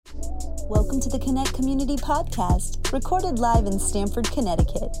Welcome to the Connect Community Podcast, recorded live in Stamford,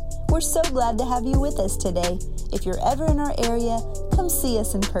 Connecticut. We're so glad to have you with us today. If you're ever in our area, come see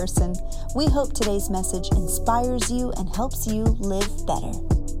us in person. We hope today's message inspires you and helps you live better.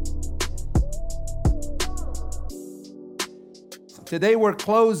 Today we're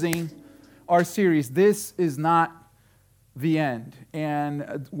closing our series, This Is Not the End.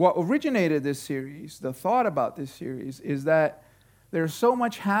 And what originated this series, the thought about this series, is that there's so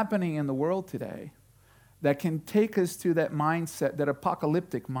much happening in the world today that can take us to that mindset, that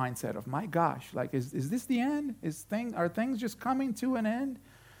apocalyptic mindset of, my gosh, like, is this the end? Are things just coming to an end?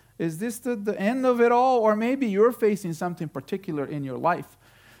 Is this the end of it all? Or maybe you're facing something particular in your life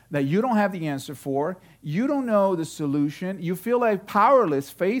that you don't have the answer for. You don't know the solution. You feel like powerless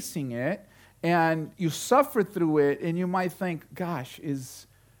facing it, and you suffer through it, and you might think, gosh, is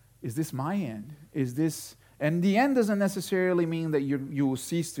this my end? And the end doesn't necessarily mean that you will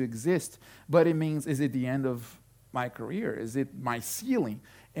cease to exist, but it means, is it the end of my career? Is it my ceiling?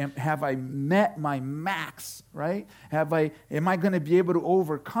 And have I met my max, right? Am I going to be able to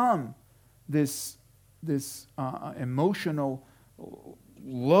overcome this emotional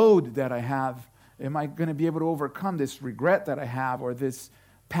load that I have? Am I going to be able to overcome this regret that I have, or this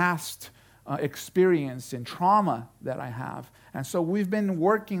past experience and trauma that I have? And so we've been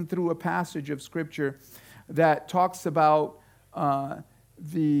working through a passage of Scripture that talks about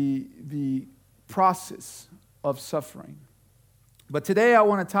the process of suffering. But today I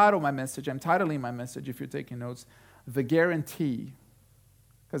want to title my message, I'm titling my message, if you're taking notes, The Guarantee.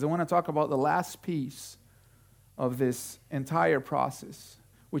 Because I want to talk about the last piece of this entire process,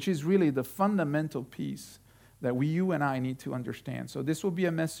 which is really the fundamental piece that you and I need to understand. So this will be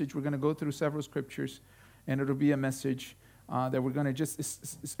a message, we're going to go through several scriptures, and it'll be a message that we're going to just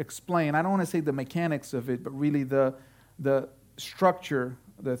explain. I don't want to say the mechanics of it, but really the structure,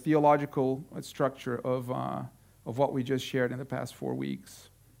 the theological structure of what we just shared in the past 4 weeks.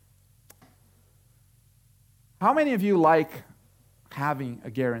 How many of you like having a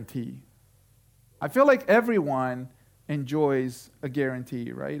guarantee? I feel like everyone enjoys a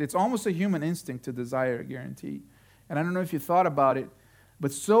guarantee, right? It's almost a human instinct to desire a guarantee. And I don't know if you thought about it,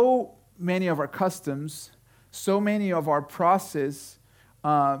 but so many of our customs, so many of our process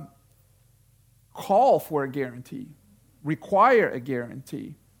call for a guarantee, require a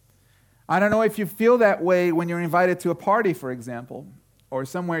guarantee. I don't know if you feel that way when you're invited to a party, for example, or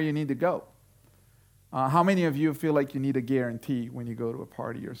somewhere you need to go. How many of you feel like you need a guarantee when you go to a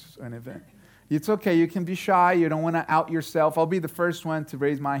party or an event? It's okay, you can be shy, you don't want to out yourself. I'll be the first one to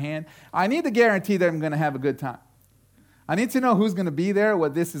raise my hand. I need the guarantee that I'm going to have a good time. I need to know who's going to be there,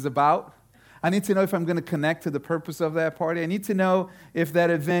 what this is about. I need to know if I'm going to connect to the purpose of that party. I need to know if that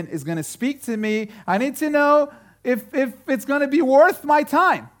event is going to speak to me. I need to know if it's going to be worth my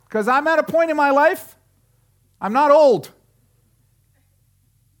time. Because I'm at a point in my life, I'm not old,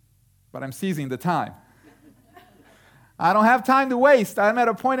 but I'm seizing the time. I don't have time to waste. I'm at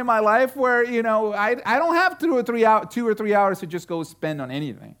a point in my life where, I don't have 2 or 3 hours to just go spend on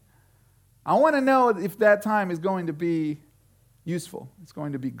anything. I want to know if that time is going to be useful. It's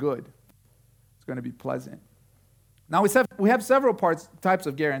going to be good. It's going to be pleasant. Now, we have several types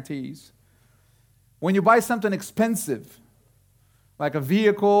of guarantees. When you buy something expensive, like a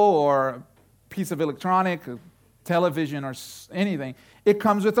vehicle or a piece of electronic, a television or anything, it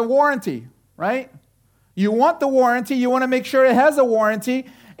comes with a warranty, right? You want the warranty. You want to make sure it has a warranty.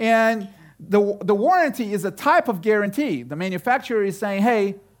 And the warranty is a type of guarantee. The manufacturer is saying,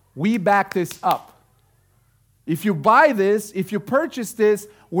 hey, we back this up. If you buy this, if you purchase this,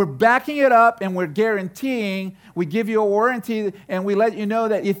 we're backing it up and we're guaranteeing, we give you a warranty and we let you know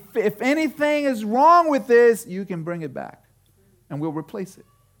that if anything is wrong with this, you can bring it back and we'll replace it.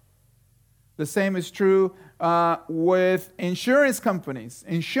 The same is true with insurance companies.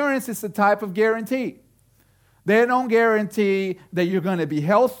 Insurance is a type of guarantee. They don't guarantee that you're going to be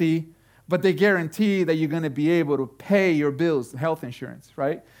healthy, but they guarantee that you're going to be able to pay your bills, health insurance,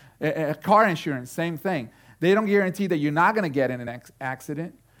 right? Car insurance, same thing. They don't guarantee that you're not going to get in an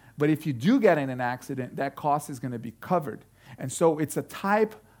accident, but if you do get in an accident, that cost is going to be covered. And so it's a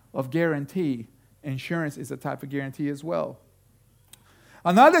type of guarantee. Insurance is a type of guarantee as well.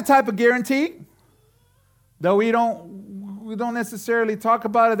 Another type of guarantee, though we don't necessarily talk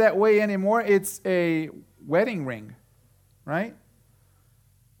about it that way anymore, it's a wedding ring, right?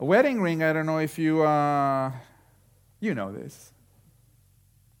 A wedding ring, I don't know if you know this.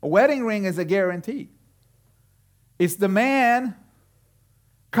 A wedding ring is a guarantee. It's the man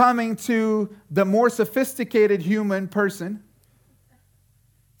coming to the more sophisticated human person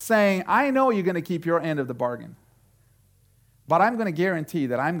saying, I know you're going to keep your end of the bargain. But I'm going to guarantee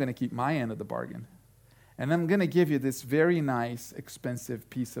that I'm going to keep my end of the bargain. And I'm going to give you this very nice, expensive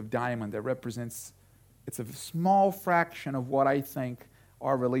piece of diamond that represents, it's a small fraction of what I think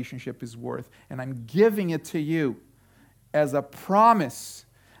our relationship is worth. And I'm giving it to you as a promise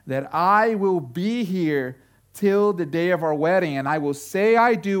that I will be here till the day of our wedding. And I will say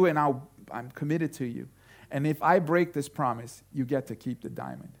I do, and I'm committed to you. And if I break this promise, you get to keep the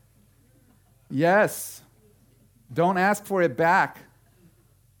diamond. Yes. Don't ask for it back.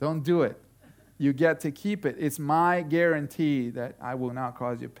 Don't do it. You get to keep it. It's my guarantee that I will not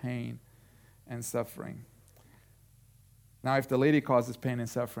cause you pain and suffering. Now, if the lady causes pain and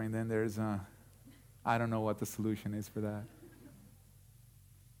suffering, then I don't know what the solution is for that.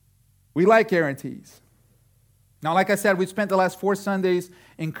 We like guarantees. Now, like I said, we spent the last 4 Sundays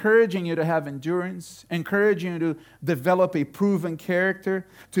encouraging you to have endurance, encouraging you to develop a proven character,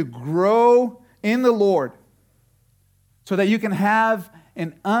 to grow in the Lord, so that you can have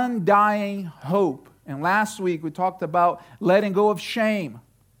an undying hope. And last week we talked about letting go of shame,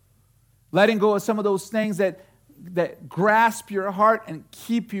 letting go of some of those things that grasp your heart and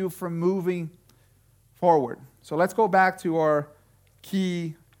keep you from moving forward. So let's go back to our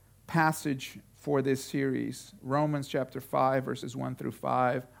key passage for this series, Romans chapter 5, verses 1 through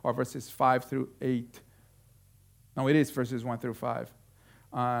 5, or verses 5 through 8. No, it is verses 1 through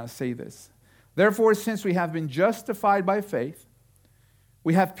 5. Say this. Therefore, since we have been justified by faith,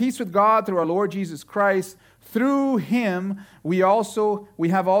 we have peace with God through our Lord Jesus Christ. Through him, we have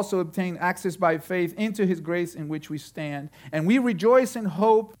also obtained access by faith into his grace in which we stand. And we rejoice in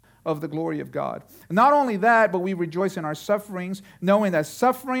hope of the glory of God. Not only that, but we rejoice in our sufferings, knowing that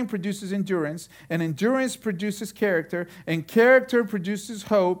suffering produces endurance, and endurance produces character, and character produces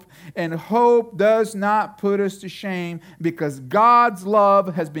hope, and hope does not put us to shame, because God's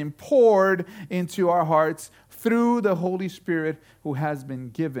love has been poured into our hearts through the Holy Spirit who has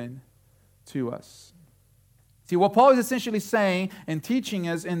been given to us. See, what Paul is essentially saying and teaching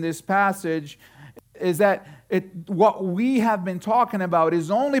us in this passage is that what we have been talking about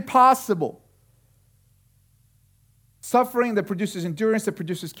is only possible. Suffering that produces endurance, that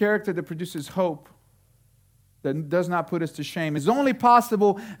produces character, that produces hope, that does not put us to shame, is only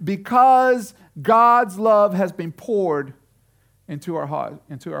possible because God's love has been poured into our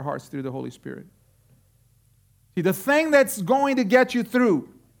hearts through the Holy Spirit. See, the thing that's going to get you through,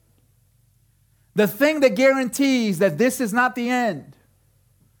 the thing that guarantees that this is not the end,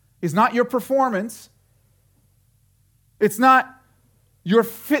 is not your performance. It's not your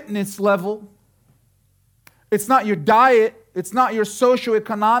fitness level. It's not your diet. It's not your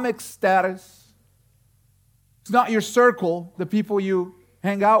socioeconomic status. It's not your circle, the people you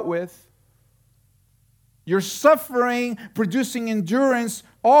hang out with. Your suffering producing endurance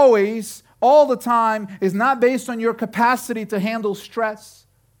always, all the time, is not based on your capacity to handle stress.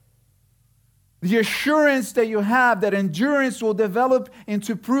 The assurance that you have that endurance will develop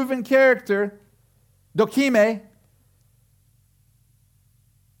into proven character, dokime,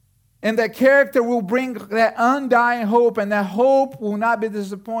 and that character will bring that undying hope, and that hope will not be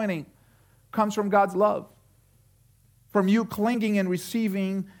disappointing, comes from God's love, from you clinging and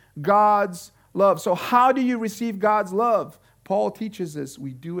receiving God's love. So how do you receive God's love? Paul teaches us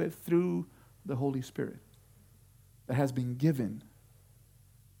we do it through the Holy Spirit that has been given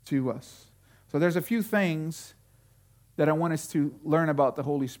to us. So there's a few things that I want us to learn about the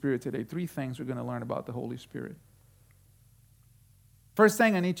Holy Spirit today. 3 things we're going to learn about the Holy Spirit. First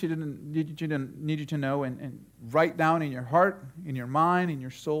thing I need you to know and write down in your heart, in your mind, in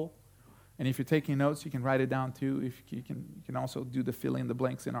your soul. And if you're taking notes, you can write it down too. If you can also do the fill in the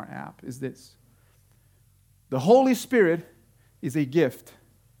blanks in our app. Is this: the Holy Spirit is a gift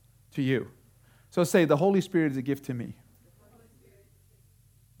to you. So say, the Holy Spirit is a gift to me.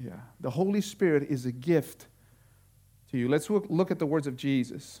 Yeah, the Holy Spirit is a gift to you. Let's look at the words of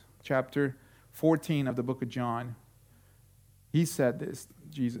Jesus, chapter 14 of the book of John. He said this,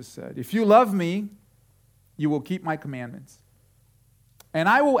 Jesus said, "If you love me, you will keep my commandments. And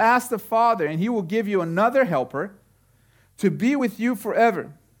I will ask the Father, and he will give you another helper to be with you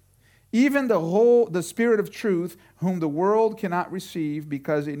forever, even the Spirit of truth, whom the world cannot receive,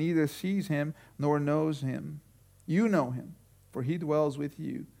 because it neither sees him nor knows him. You know him, for he dwells with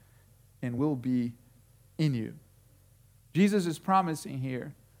you and will be in you." Jesus is promising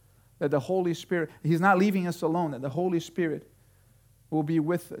here that the Holy Spirit, he's not leaving us alone, that the Holy Spirit will be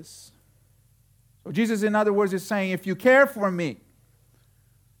with us. So Jesus, in other words, is saying, if you care for me,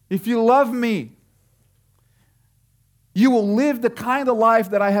 if you love me, you will live the kind of life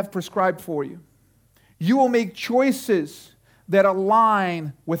that I have prescribed for you. You will make choices that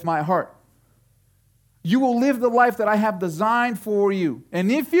align with my heart. You will live the life that I have designed for you.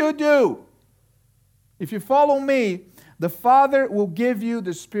 And if you do, if you follow me, the Father will give you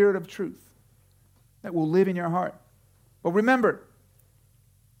the Spirit of truth that will live in your heart. But remember,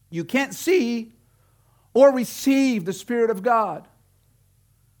 you can't see or receive the Spirit of God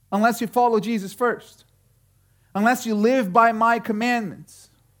unless you follow Jesus first. Unless you live by my commandments.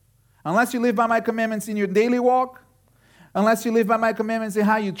 Unless you live by my commandments in your daily walk. Unless you live by my commandments in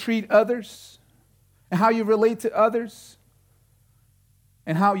how you treat others. And how you relate to others.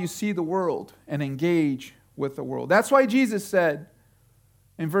 And how you see the world and engage with the world. That's why Jesus said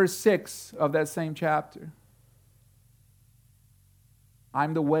in verse 6 of that same chapter,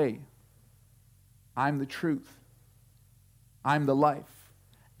 I'm the way, I'm the truth, I'm the life,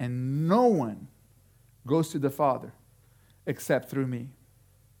 and no one goes to the Father except through me.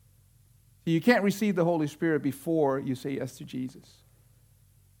 You can't receive the Holy Spirit before you say yes to Jesus.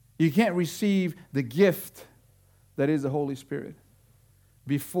 You can't receive the gift that is the Holy Spirit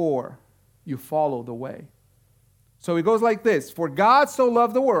before you follow the way. So it goes like this. For God so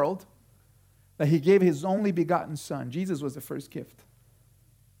loved the world that he gave his only begotten Son. Jesus was the first gift.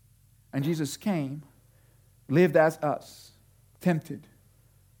 And Jesus came, lived as us, tempted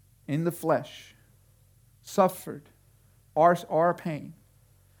in the flesh, suffered our pain,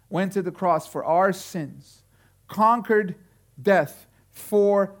 went to the cross for our sins, conquered death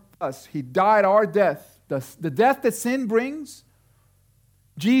for us. He died our death. The death that sin brings,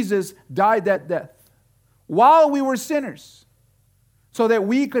 Jesus died that death while we were sinners so that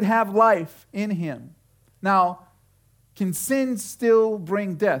we could have life in him. Now, can sin still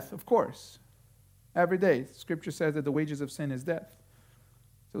bring death? Of course. Every day. Scripture says that the wages of sin is death.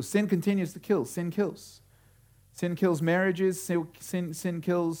 So sin continues to kill. Sin kills. Sin kills marriages. Sin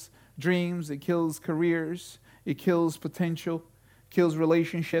kills dreams. It kills careers. It kills potential. Kills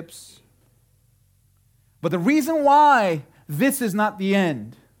relationships. But the reason why this is not the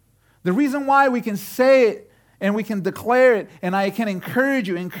end, the reason why we can say it and we can declare it, and I can encourage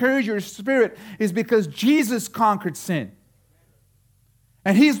your spirit, is because Jesus conquered sin.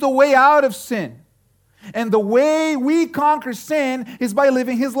 And he's the way out of sin. And the way we conquer sin is by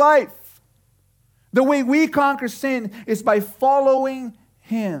living his life. The way we conquer sin is by following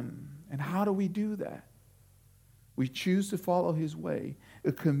him. And how do we do that? We choose to follow his way,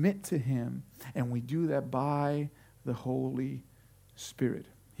 commit to him, and we do that by the Holy Spirit.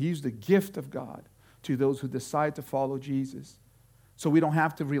 He's the gift of God to those who decide to follow Jesus. So we don't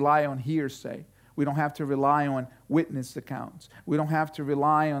have to rely on hearsay. We don't have to rely on witness accounts. We don't have to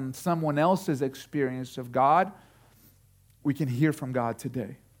rely on someone else's experience of God. We can hear from God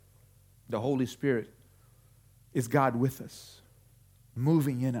today. The Holy Spirit is God with us,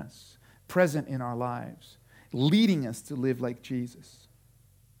 moving in us, present in our lives, leading us to live like Jesus.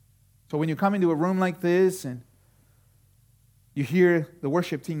 So when you come into a room like this and you hear the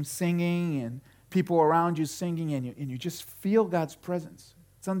worship team singing and people around you singing and you just feel God's presence.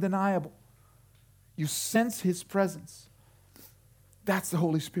 It's undeniable. You sense his presence. That's the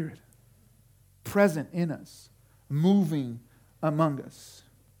Holy Spirit. Present in us. Moving among us.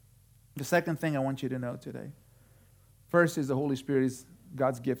 The second thing I want you to know today. First is the Holy Spirit is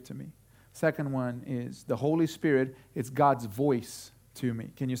God's gift to me. Second one is the Holy Spirit is God's voice to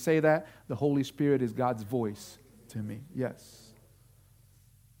me. Can you say that? The Holy Spirit is God's voice to me. Yes.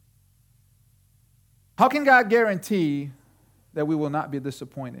 How can God guarantee that we will not be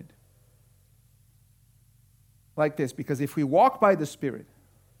disappointed? Like this, because if we walk by the Spirit,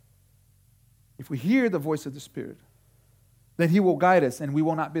 if we hear the voice of the Spirit, then he will guide us and we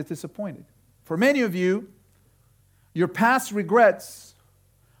will not be disappointed. For many of you, your past regrets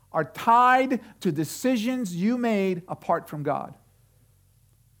are tied to decisions you made apart from God.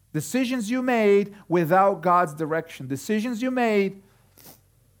 Decisions you made without God's direction. Decisions you made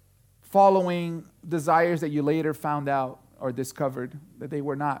following desires that you later found out or discovered that they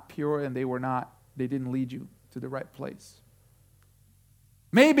were not pure and they didn't lead you to the right place.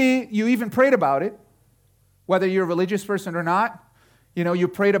 Maybe you even prayed about it, whether you're a religious person or not. You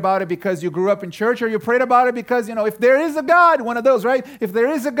prayed about it because you grew up in church, or you prayed about it because, if there is a God, one of those, right? If there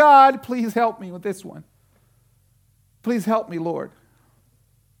is a God, please help me with this one. Please help me, Lord.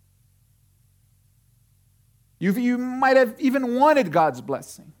 You might have even wanted God's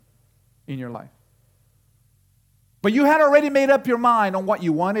blessing in your life. But you had already made up your mind on what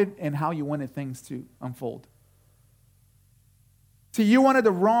you wanted and how you wanted things to unfold. See, you wanted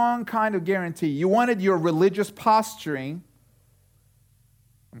the wrong kind of guarantee. You wanted your religious posturing.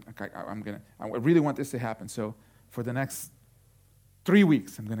 I really want this to happen. So for the next 3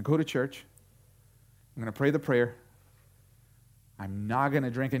 weeks, I'm going to go to church. I'm going to pray the prayer. I'm not going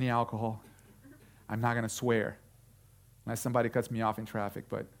to drink any alcohol. I'm not going to swear unless somebody cuts me off in traffic,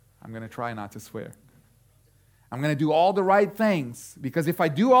 but I'm going to try not to swear. I'm going to do all the right things, because if I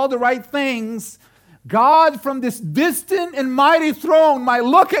do all the right things, God from this distant and mighty throne might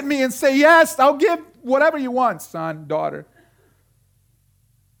look at me and say, yes, I'll give whatever you want, son, daughter.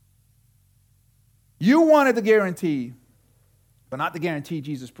 You wanted the guarantee, but not the guarantee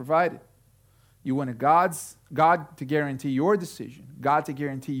Jesus provided. You wanted God to guarantee your decision, God to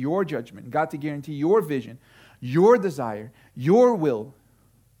guarantee your judgment, God to guarantee your vision, your desire, your will.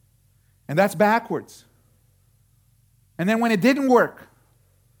 And that's backwards. And then when it didn't work,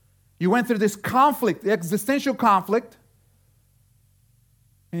 you went through this conflict, existential conflict,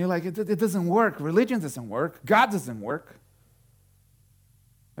 and you're like, it doesn't work. Religion doesn't work. God doesn't work.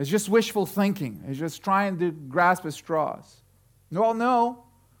 It's just wishful thinking. It's just trying to grasp at straws. Well, no.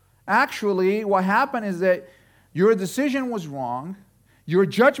 Actually, what happened is that your decision was wrong, your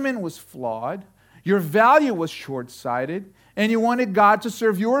judgment was flawed, your value was short-sighted, and you wanted God to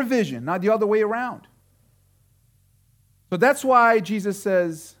serve your vision, not the other way around. So that's why Jesus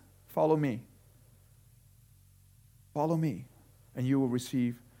says, follow me. Follow me, and you will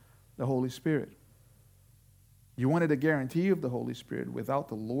receive the Holy Spirit. You wanted a guarantee of the Holy Spirit without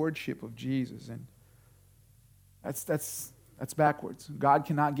the lordship of Jesus, and that's backwards. God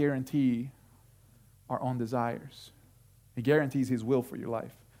cannot guarantee our own desires. He guarantees His will for your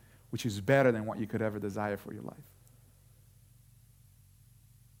life, which is better than what you could ever desire for your life.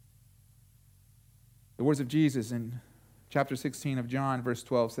 The words of Jesus in chapter 16 of John, verse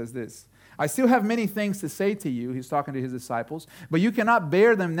 12 says this, I still have many things to say to you, He's talking to His disciples, but you cannot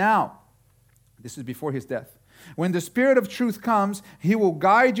bear them now. This is before His death. When the Spirit of truth comes, He will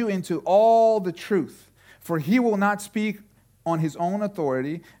guide you into all the truth, for He will not speak on His own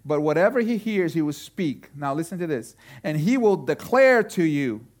authority, but whatever He hears, He will speak. Now listen to this. And He will declare to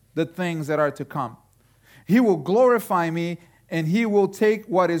you the things that are to come. He will glorify me, and He will take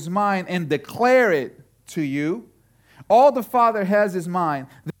what is mine and declare it to you. All the Father has is mine.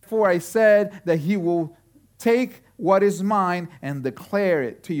 Therefore I said that He will take what is mine and declare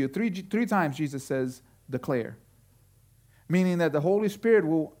it to you. Three times Jesus says declare, meaning that the Holy Spirit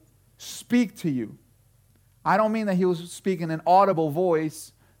will speak to you. I don't mean that He will speak in an audible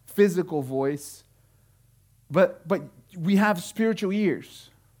voice, physical voice, but we have spiritual ears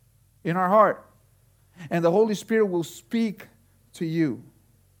in our heart, and the Holy Spirit will speak to you.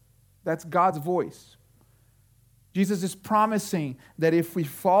 That's God's voice. Jesus is promising that if we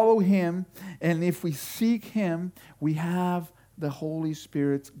follow Him and if we seek Him, we have the Holy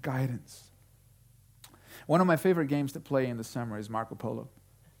Spirit's guidance. One of my favorite games to play in the summer is Marco Polo.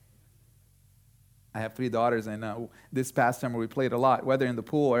 I have 3 daughters, and this past summer we played a lot, whether in the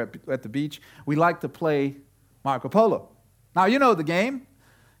pool or at the beach. We like to play Marco Polo. Now, you know the game.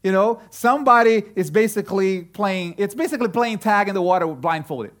 You know, somebody is basically playing tag in the water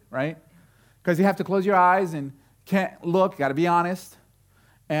blindfolded, right? Because you have to close your eyes and can't look, got to be honest.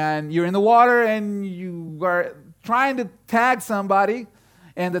 And you're in the water and you are trying to tag somebody,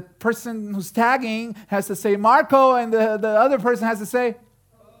 and the person who's tagging has to say Marco, and the other person has to say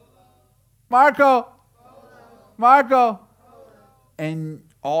Marco, Marco. And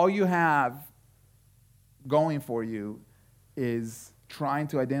all you have going for you is trying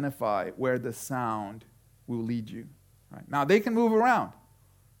to identify where the sound will lead you. Right? Now, they can move around.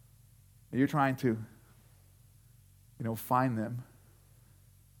 You're trying to, find them.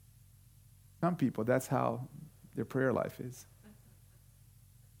 Some people, that's how their prayer life is.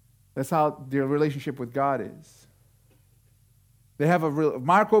 That's how their relationship with God is. They have a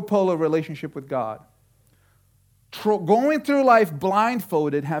Marco Polo relationship with God. Going through life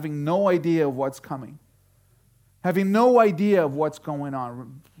blindfolded, having no idea of what's coming. Having no idea of what's going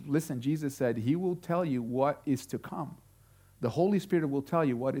on. Listen, Jesus said He will tell you what is to come. The Holy Spirit will tell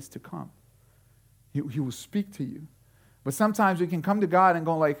you what is to come. He will speak to you. But sometimes we can come to God and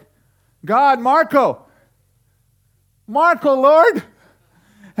go like, God, Marco, Lord.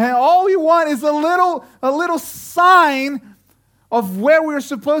 And all we want is a little sign of where we're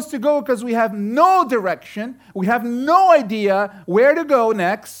supposed to go, because we have no direction. We have no idea where to go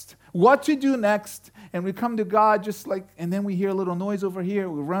next, what to do next. And we come to God just like, and then we hear a little noise over here.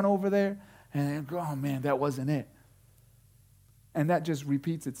 We run over there and then go, oh man, that wasn't it. And that just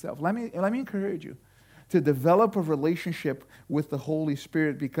repeats itself. Let me encourage you to develop a relationship with the Holy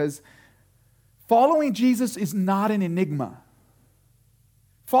Spirit, because following Jesus is not an enigma.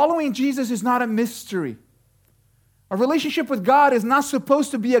 Following Jesus is not a mystery. A relationship with God is not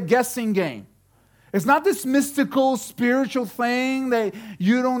supposed to be a guessing game. It's not this mystical, spiritual thing that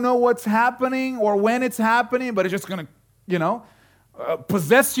you don't know what's happening or when it's happening, but it's just going to,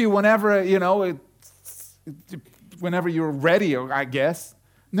 possess you whenever, whenever you're ready, I guess.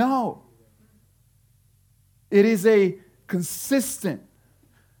 No. It is a consistent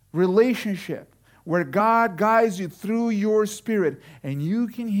relationship where God guides you through your spirit, and you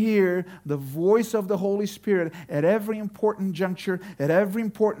can hear the voice of the Holy Spirit at every important juncture, at every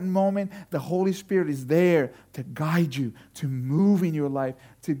important moment. The Holy Spirit is there to guide you, to move in your life,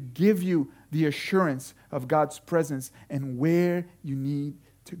 to give you the assurance of God's presence and where you need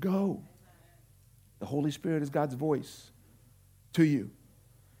to go. The Holy Spirit is God's voice to you.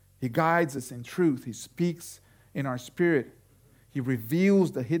 He guides us in truth. He speaks in our spirit. He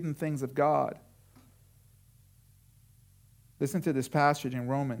reveals the hidden things of God. Listen to this passage in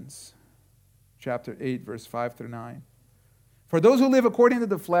Romans chapter 8, verse 5 through 9. For those who live according to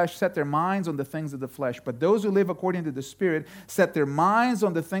the flesh set their minds on the things of the flesh, but those who live according to the Spirit set their minds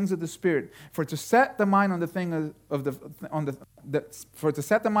on the things of the Spirit. For to set the mind on the thing for to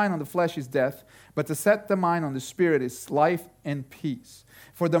set the mind on the flesh is death, but to set the mind on the Spirit is life and peace.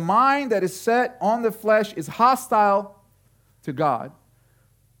 For the mind that is set on the flesh is hostile to God.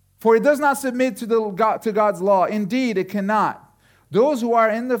 For it does not submit to God's law. Indeed, it cannot. Those who are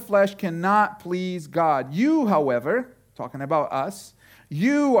in the flesh cannot please God. You, however, talking about us,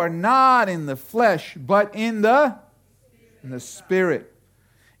 you are not in the flesh, but in the Spirit.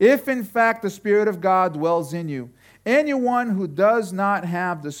 If in fact the Spirit of God dwells in you, anyone who does not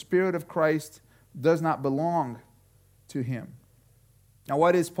have the Spirit of Christ does not belong to him. Now,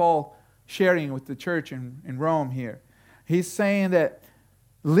 what is Paul sharing with the church in Rome here? He's saying that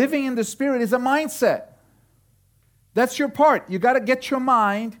living in the Spirit is a mindset. That's your part. You got to get your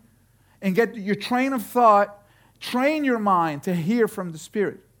mind and get your train of thought. Train your mind to hear from the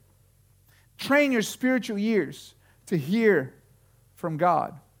Spirit. Train your spiritual ears to hear from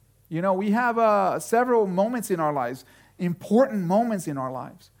God. You know, we have several moments in our lives, important moments in our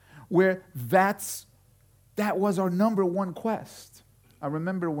lives, where that was our number one quest. I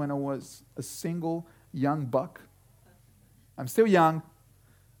remember when I was a single young buck. I'm still young,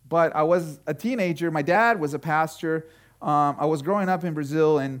 but I was a teenager. My dad was a pastor. I was growing up in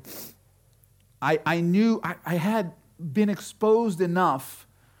Brazil, and I knew I had been exposed enough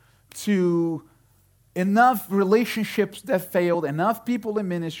to enough relationships that failed, enough people in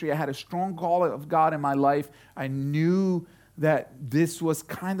ministry. I had a strong call of God in my life. I knew that this was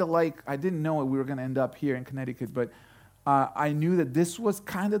kind of like, I didn't know we were going to end up here in Connecticut, but I knew that this was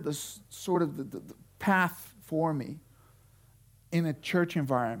kind of the sort of the path for me in a church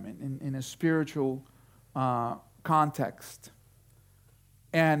environment, in a spiritual context.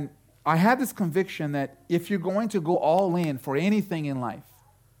 And I had this conviction that if you're going to go all in for anything in life,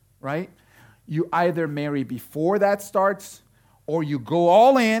 right, you either marry before that starts, or you go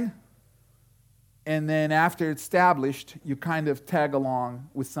all in, and then after it's established, you kind of tag along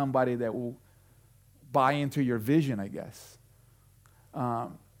with somebody that will buy into your vision, I guess.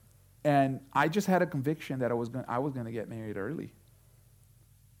 And I just had a conviction that I was going to get married early.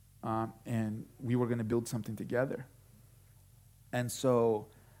 And we were going to build something together. And so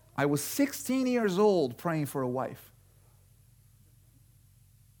I was 16 years old praying for a wife.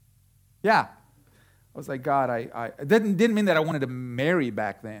 Yeah. I was like, God, I didn't mean that I wanted to marry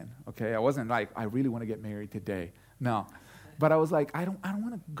back then. Okay, I wasn't like, I really want to get married today. No. But I was like, I don't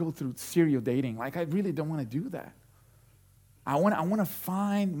want to go through serial dating. Like, I really don't want to do that. I want to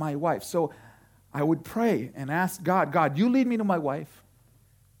find my wife. So I would pray and ask God, you lead me to my wife.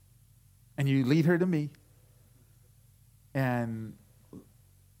 And you lead her to me. And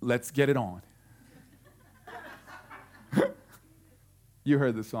let's get it on. You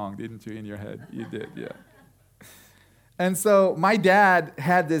heard the song, didn't you, in your head? You did, yeah. And so my dad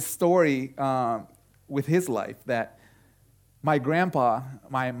had this story with his life that my grandpa,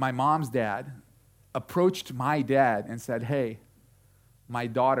 my mom's dad, approached my dad and said, hey, my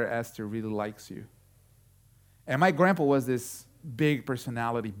daughter Esther really likes you. And my grandpa was this big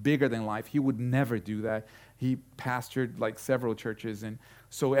personality, bigger than life. He would never do that. He pastored like several churches, and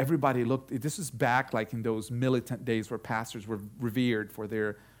so everybody looked. This is back like in those militant days where pastors were revered for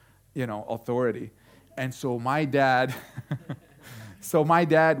their, authority. And so my dad,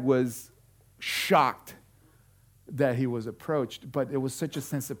 was shocked that he was approached, but it was such a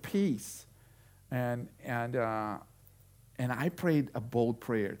sense of peace, and I prayed a bold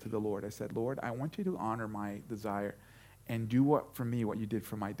prayer to the Lord. I said, Lord, I want you to honor my desire and do what you did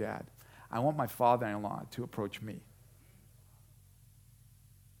for my dad. I want my father-in-law to approach me.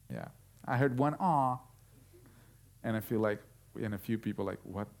 Yeah. I heard one aw, and I feel like, and a few people like,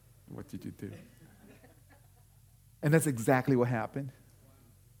 what did you do? And that's exactly what happened.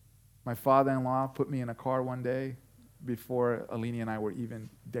 My father-in-law put me in a car one day before Alini and I were even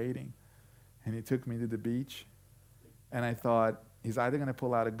dating. And he took me to the beach. And I thought, he's either going to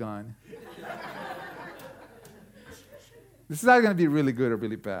pull out a gun. This is either going to be really good or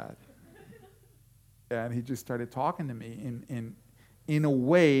really bad. And he just started talking to me in a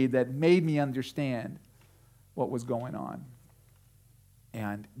way that made me understand what was going on.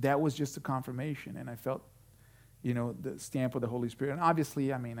 And that was just a confirmation. And I felt, the stamp of the Holy Spirit. And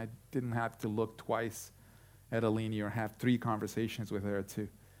obviously, I didn't have to look twice at Alini or have 3 conversations with her to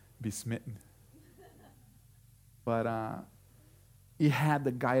be smitten. But he had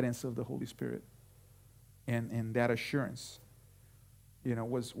the guidance of the Holy Spirit. And that assurance,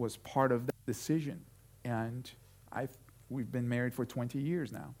 was part of that decision. And we've been married for 20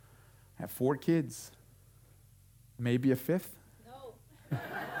 years now. I have 4 kids. Maybe a 5th. No.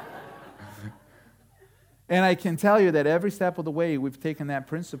 And I can tell you that every step of the way we've taken that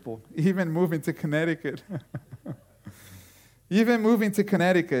principle, even moving to Connecticut. Even moving to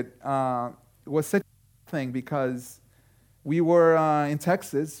Connecticut was such a thing because we were in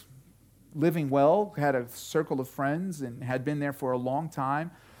Texas, living well, had a circle of friends, and had been there for a long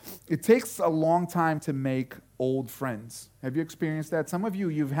time. It takes a long time to make old friends. Have you experienced that? Some of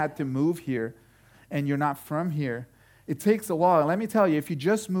you've had to move here, and you're not from here. It takes a while. And let me tell you, if you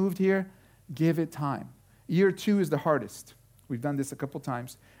just moved here, give it time. Year 2 is the hardest. We've done this a couple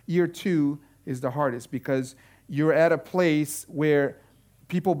times. Year 2 is the hardest because you're at a place where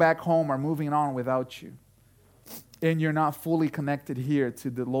people back home are moving on without you. And you're not fully connected here to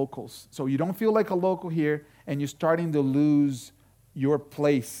the locals. So you don't feel like a local here, and you're starting to lose your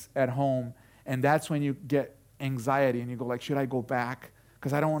place at home. And that's when you get anxiety, and you go like, should I go back?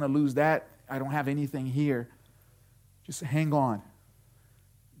 Because I don't want to lose that. I don't have anything here. Just hang on.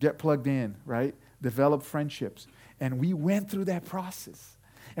 Get plugged in, right? Develop friendships. And we went through that process.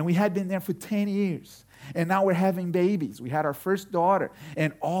 And we had been there for 10 years. And now we're having babies. We had our first daughter.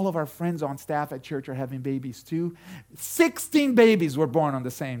 And all of our friends on staff at church are having babies too. 16 babies were born on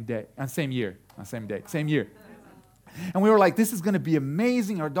the same day, same year. And we were like, this is going to be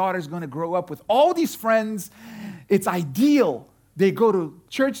amazing. Our daughter's going to grow up with all these friends. It's ideal. They go to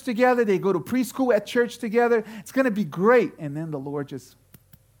church together. They go to preschool at church together. It's going to be great. And then the Lord just,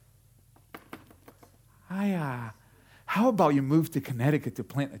 how about you move to Connecticut to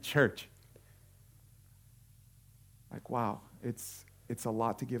plant a church? Like, wow, it's a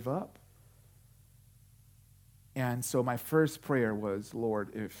lot to give up. And so my first prayer was,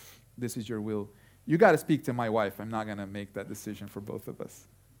 Lord, if this is your will, you got to speak to my wife. I'm not going to make that decision for both of us.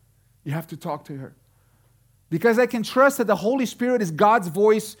 You have to talk to her. Because I can trust that the Holy Spirit is God's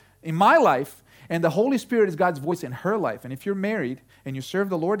voice in my life, and the Holy Spirit is God's voice in her life. And if you're married and you serve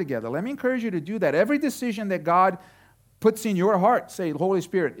the Lord together, let me encourage you to do that. Every decision that God puts in your heart, say, Holy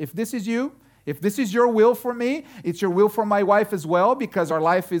Spirit, if this is you, if this is your will for me, it's your will for my wife as well, because our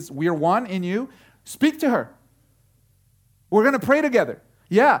life is, we're one in you. Speak to her. We're going to pray together.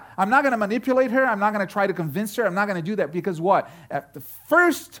 Yeah, I'm not going to manipulate her. I'm not going to try to convince her. I'm not going to do that because what? At the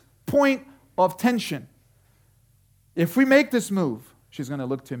first point of tension, if we make this move, she's going to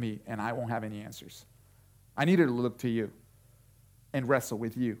look to me and I won't have any answers. I need her to look to you and wrestle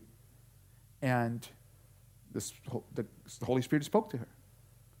with you. And the Holy Spirit spoke to her.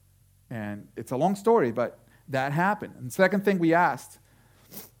 And it's a long story, but that happened. And the second thing we asked,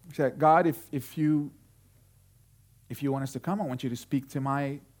 we said, God, if you want us to come, I want you to speak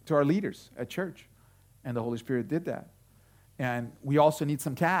to our leaders at church. And the Holy Spirit did that. And we also need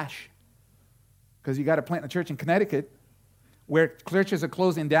some cash because you got to plant a church in Connecticut where churches are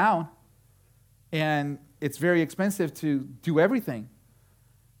closing down and it's very expensive to do everything.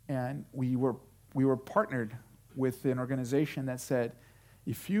 And we were partnered with an organization that said,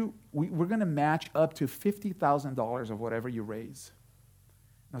 we're going to match up to $50,000 of whatever you raise.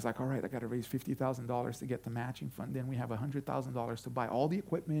 And I was like, all right, I got to raise $50,000 to get the matching fund. Then we have $100,000 to buy all the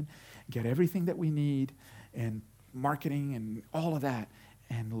equipment, get everything that we need, and marketing and all of that,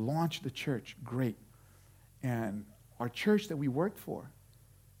 and launch the church. Great. And our church that we worked for,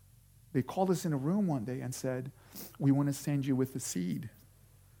 they called us in a room one day and said, we want to send you with a seed.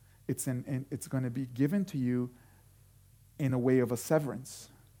 It's going to be given to you in a way of a severance.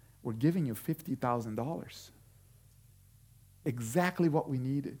 We're giving you $50,000. Exactly what we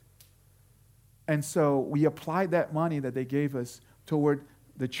needed. And so we applied that money that they gave us toward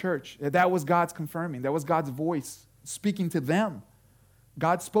the church. That was God's confirming. That was God's voice speaking to them.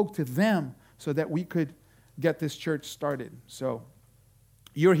 God spoke to them so that we could get this church started. So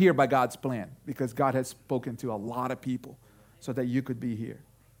you're here by God's plan because God has spoken to a lot of people so that you could be here.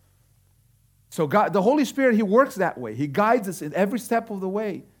 So God, the Holy Spirit, He works that way. He guides us in every step of the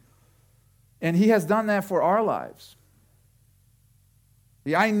way. And He has done that for our lives.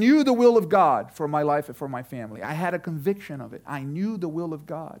 Yeah, I knew the will of God for my life and for my family. I had a conviction of it. I knew the will of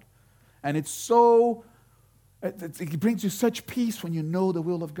God. And it brings you such peace when you know the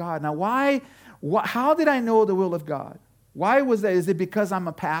will of God. Now, how did I know the will of God? Why was that? Is it because I'm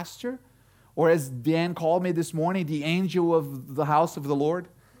a pastor? Or as Dan called me this morning, the angel of the house of the Lord?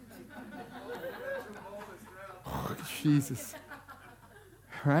 Oh, Jesus.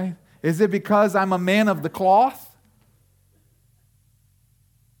 Right? Is it because I'm a man of the cloth?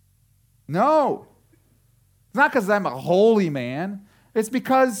 No. It's not because I'm a holy man. It's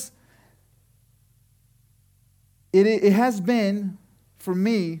because it has been for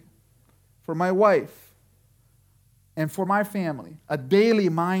me, for my wife, and for my family, a daily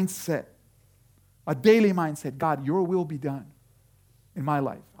mindset. A daily mindset. God, your will be done in my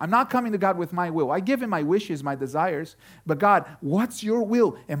life. I'm not coming to God with my will. I give him my wishes, my desires. But God, what's your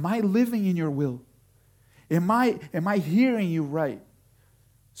will? Am I living in your will? Am I hearing you right?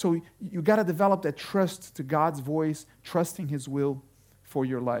 So you got to develop that trust to God's voice, trusting his will for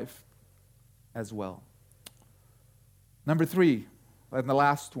your life as well. Number 3, and the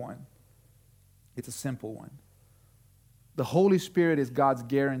last one, it's a simple one. The Holy Spirit is God's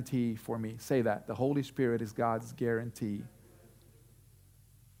guarantee for me. Say that. The Holy Spirit is God's guarantee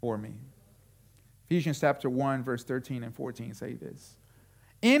for me. Ephesians chapter 1, verse 13 and 14 say this.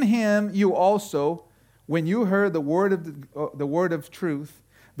 In him you also, when you heard the word of truth,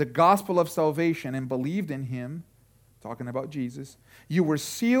 the gospel of salvation, and believed in him, talking about Jesus, you were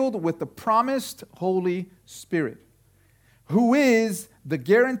sealed with the promised Holy Spirit, who is the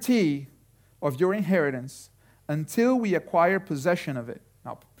guarantee of your inheritance until we acquire possession of it.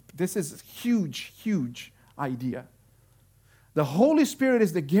 Now, this is a huge, huge idea. The Holy Spirit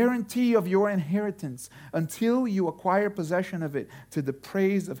is the guarantee of your inheritance until you acquire possession of it to the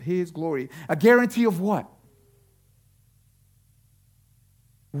praise of his glory. A guarantee of what?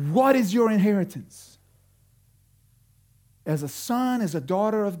 What is your inheritance? As a son, as a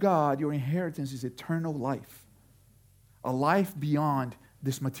daughter of God, your inheritance is eternal life. A life beyond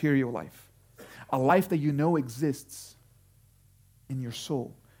this material life. A life that you know exists in your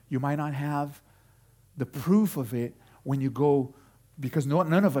soul. You might not have the proof of it when you go, because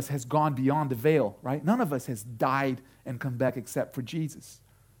none of us has gone beyond the veil, right? None of us has died and come back except for Jesus.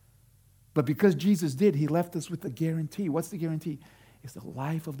 But because Jesus did, he left us with a guarantee. What's the guarantee? It's the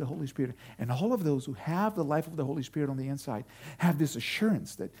life of the Holy Spirit. And all of those who have the life of the Holy Spirit on the inside have this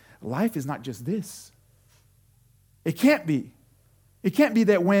assurance that life is not just this. It can't be. It can't be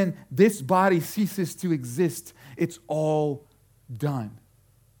that when this body ceases to exist, it's all done.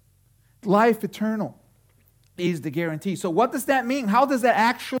 Life eternal is the guarantee. So what does that mean? How does that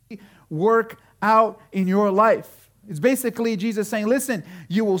actually work out in your life? It's basically Jesus saying, listen,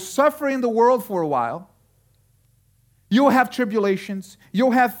 you will suffer in the world for a while. You'll have tribulations.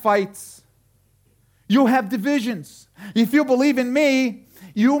 You'll have fights. You'll have divisions. If you believe in me,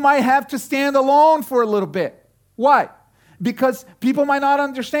 you might have to stand alone for a little bit. Why? Because people might not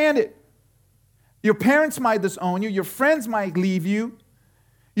understand it. Your parents might disown you. Your friends might leave you.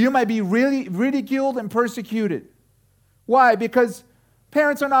 You might be really ridiculed and persecuted. Why? Because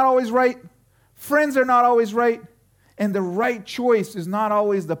parents are not always right. Friends are not always right. And the right choice is not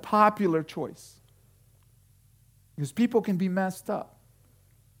always the popular choice. Because people can be messed up.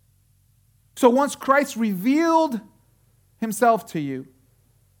 So once Christ revealed himself to you,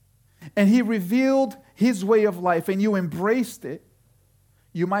 and he revealed his way of life, and you embraced it,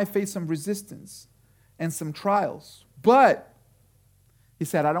 you might face some resistance and some trials. But he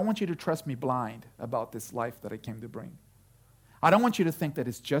said, I don't want you to trust me blind about this life that I came to bring. I don't want you to think that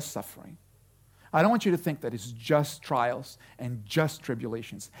it's just suffering. I don't want you to think that it's just trials and just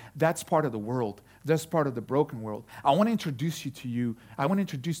tribulations. That's part of the world. That's part of the broken world. I want to introduce to you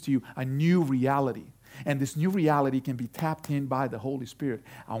a new reality. And this new reality can be tapped in by the Holy Spirit.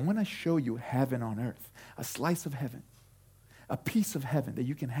 I want to show you heaven on earth, a slice of heaven, a piece of heaven that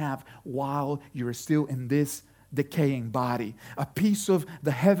you can have while you're still in this decaying body, a piece of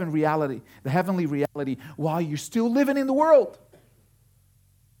the heavenly reality while you're still living in the world.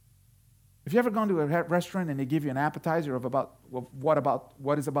 Have you ever gone to a restaurant and they give you an appetizer of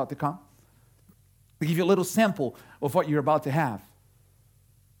what is about to come? They give you a little sample of what you're about to have.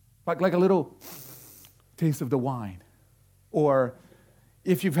 Like a little taste of the wine. Or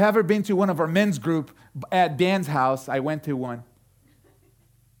if you've ever been to one of our men's group at Dan's house, I went to one.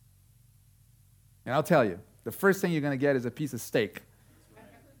 And I'll tell you, the first thing you're going to get is a piece of steak.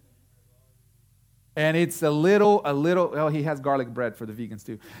 And it's a little, well, he has garlic bread for the vegans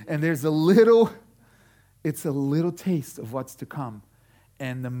too. And it's a little taste of what's to come.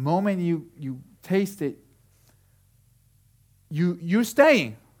 And the moment you taste it, you're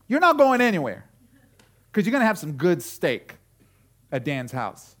staying. You're not going anywhere because you're going to have some good steak at Dan's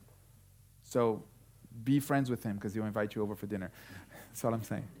house. So be friends with him because he'll invite you over for dinner. That's all I'm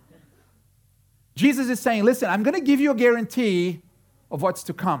saying. Jesus is saying, listen, I'm going to give you a guarantee of what's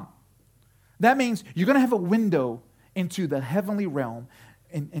to come. That means you're going to have a window into the heavenly realm,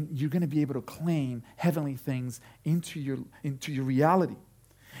 and you're going to be able to claim heavenly things into your reality.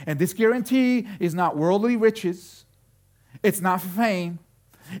 And this guarantee is not worldly riches. It's not fame.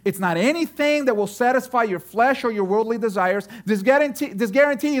 It's not anything that will satisfy your flesh or your worldly desires. This guarantee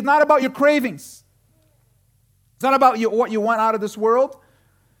is not about your cravings. It's not about what you want out of this world.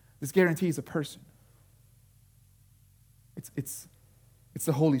 This guarantee is a person. It's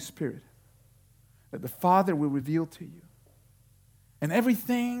the Holy Spirit that the Father will reveal to you. And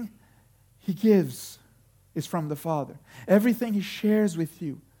everything He gives is from the Father. Everything He shares with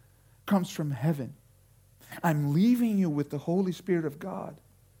you comes from heaven. I'm leaving you with the Holy Spirit of God.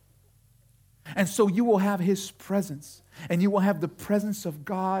 And so you will have His presence, and you will have the presence of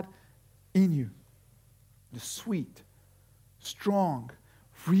God in you. The sweet, strong,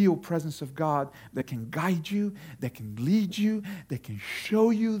 real presence of God that can guide you, that can lead you, that can show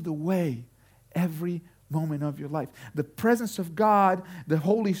you the way every moment of your life. The presence of God, the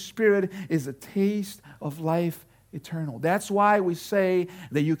Holy Spirit, is a taste of life eternal. That's why we say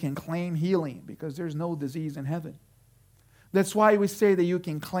that you can claim healing, because there's no disease in heaven. That's why we say that you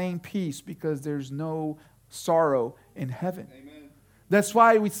can claim peace, because there's no sorrow in heaven. Amen. That's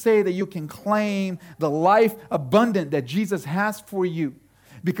why we say that you can claim the life abundant that Jesus has for you,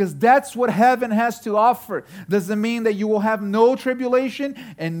 because that's what heaven has to offer. Doesn't mean that you will have no tribulation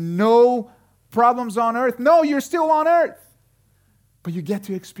and no problems on earth. No, you're still on earth. But you get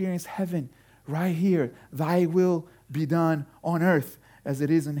to experience heaven right here. Thy will be done on earth as it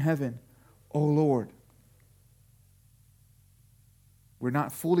is in heaven, O Lord. We're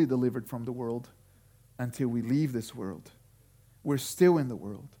not fully delivered from the world until we leave this world. We're still in the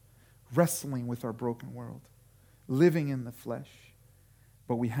world, wrestling with our broken world, living in the flesh.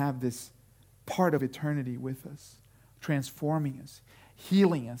 But we have this part of eternity with us, transforming us,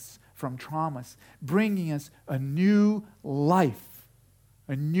 healing us from traumas, bringing us a new life,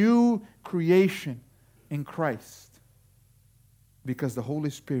 a new creation in Christ, because the Holy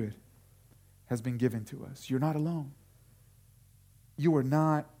Spirit has been given to us. You're not alone. You are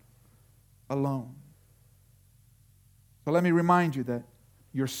not alone. So let me remind you that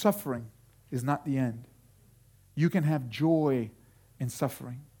your suffering is not the end. You can have joy in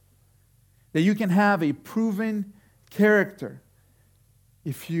suffering. That you can have a proven character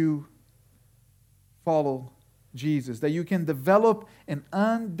if you follow Jesus. That you can develop an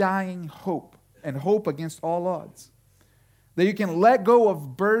undying hope and hope against all odds. That you can let go of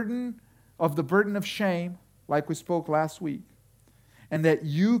the burden of shame, like we spoke last week. And that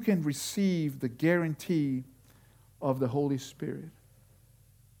you can receive the guarantee of the Holy Spirit.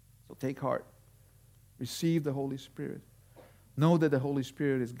 So take heart. Receive the Holy Spirit. Know that the Holy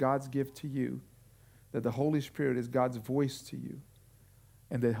Spirit is God's gift to you. That the Holy Spirit is God's voice to you.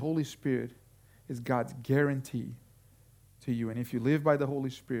 And the Holy Spirit is God's guarantee to you. And if you live by the Holy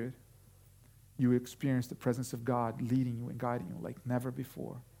Spirit, you experience the presence of God leading you and guiding you like never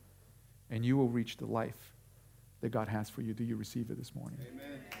before. And you will reach the life that God has for you. Do you receive it this morning?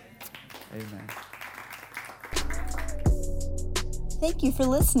 Amen. Amen. Thank you for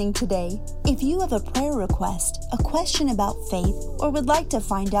listening today. If you have a prayer request, a question about faith, or would like to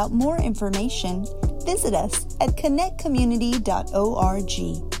find out more information, visit us at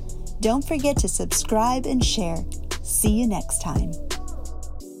connectcommunity.org. Don't forget to subscribe and share. See you next time.